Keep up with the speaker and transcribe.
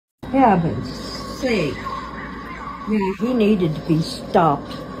heaven's sake. Yeah, he needed to be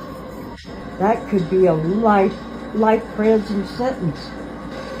stopped. That could be a life prison sentence.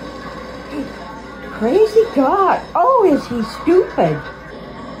 Crazy God. Oh, is he stupid?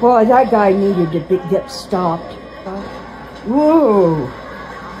 Boy, that guy needed to get stopped. Whoa.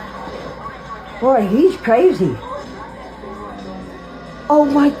 Boy, he's crazy. Oh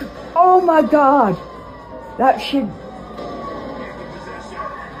my God. That should...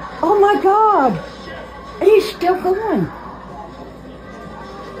 Oh my God. And he's still going.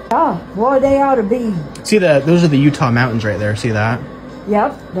 Yeah, boy, they ought to be... See that? Those are the Utah mountains right there. See that?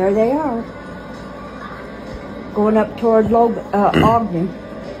 Yep, there they are. Going up toward Ogden.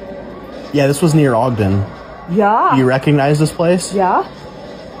 Yeah, this was near Ogden. Yeah. You recognize this place? Yeah.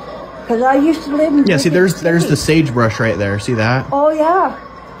 Because I used to live in... Yeah, see, there's the sagebrush right there. See that? Oh, yeah.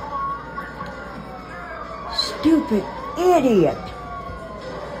 Stupid idiot.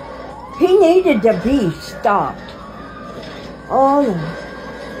 He needed to be stopped.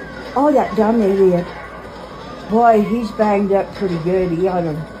 Oh, that dumb idiot. Boy, he's banged up pretty good. He ought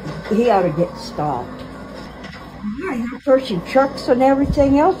to get stopped. Yeah, you're pushing trucks and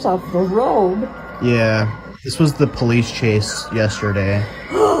everything else off the road. Yeah, this was the police chase yesterday.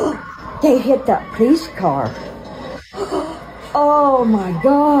 They hit that police car. Oh my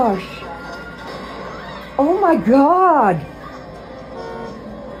gosh. Oh my God.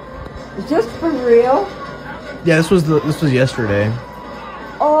 Is this for real? Yeah, this was yesterday.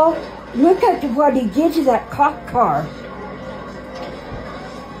 Oh, look at what he did to that cop car.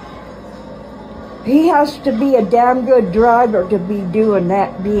 He has to be a damn good driver to be doing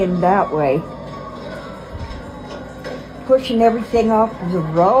that, being that way. Pushing everything off the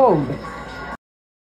road.